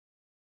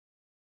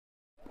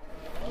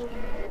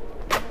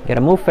You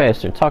gotta move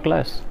faster, talk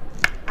less.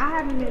 I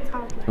haven't been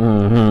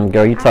talking.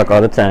 Girl, you talk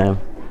all the time.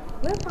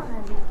 Look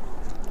behind me.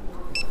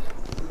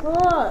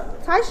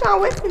 Look,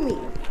 Tyshawn, wait for me.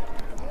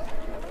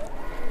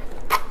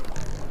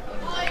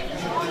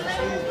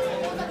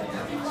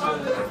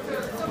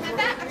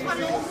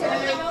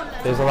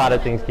 There's a lot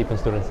of things keeping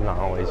students in the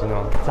hallways, you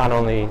know. It's not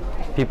only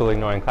people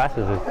ignoring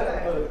classes,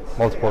 it's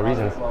multiple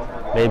reasons.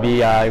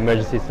 Maybe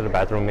emergencies to the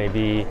bathroom,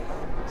 maybe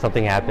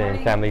something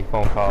happened, family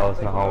phone calls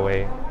in the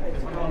hallway.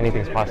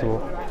 Anything's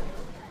possible.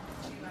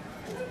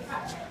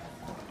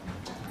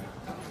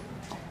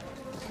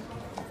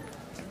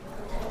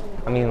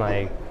 I mean,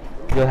 like,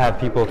 you'll have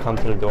people come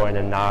to the door and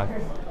then knock,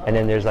 and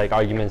then there's like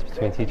arguments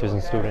between teachers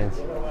and students,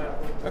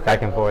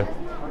 back and forth.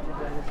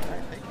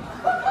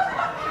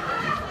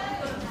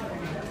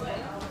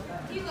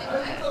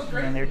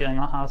 And they were doing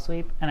a hall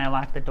sweep, and I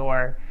locked the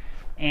door,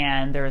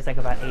 and there was like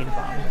about 8 of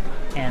them,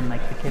 and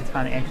like the kids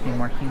found it actually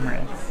more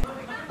humorous.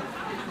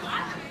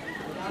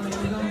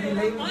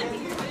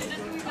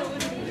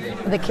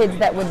 The kids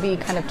that would be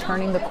kind of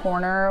turning the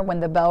corner when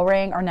the bell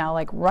rang are now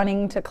like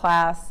running to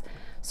class.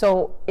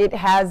 So it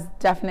has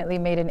definitely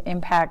made an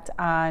impact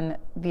on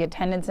the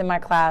attendance in my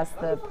class.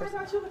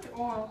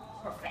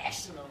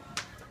 Professional.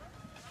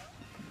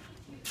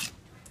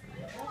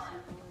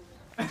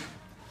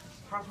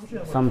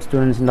 Some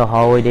students in the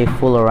hallway, they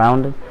fool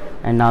around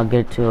and not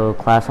get to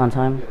class on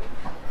time.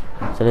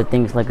 So they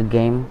think it's like a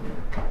game.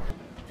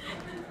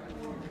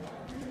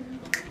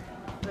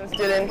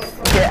 Students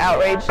get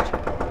outraged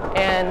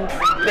and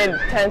they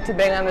tend to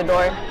bang on the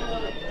door.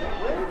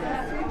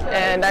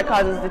 And that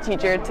causes the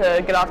teacher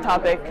to get off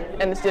topic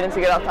and the students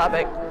to get off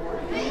topic.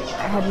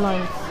 I had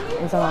lunch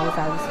until I was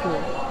out of school.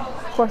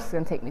 Of course it's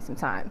going to take me some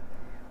time,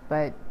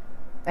 but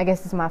I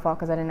guess it's my fault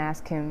because I didn't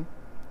ask him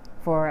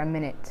for a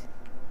minute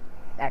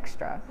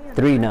extra.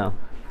 3 now.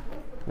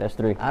 That's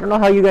 3. I don't know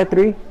how you got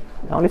 3.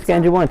 I only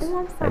scanned you once.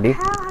 How I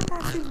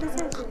got 6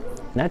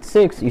 detentions? Not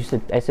 6.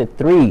 I said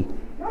 3.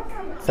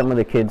 Some of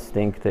the kids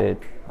think that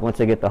once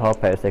they get the hall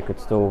pass, they could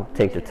still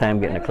take their time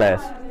getting to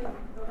class.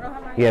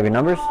 You have your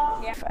numbers?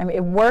 I mean,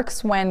 it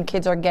works when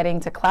kids are getting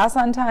to class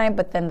on time,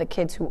 but then the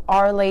kids who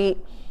are late,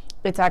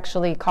 it's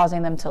actually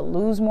causing them to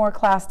lose more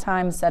class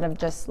time instead of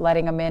just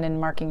letting them in and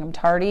marking them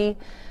tardy.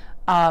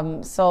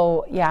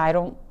 So yeah, I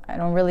don't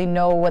really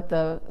know what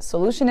the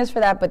solution is for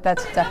that, but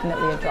that's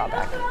definitely a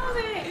drawback.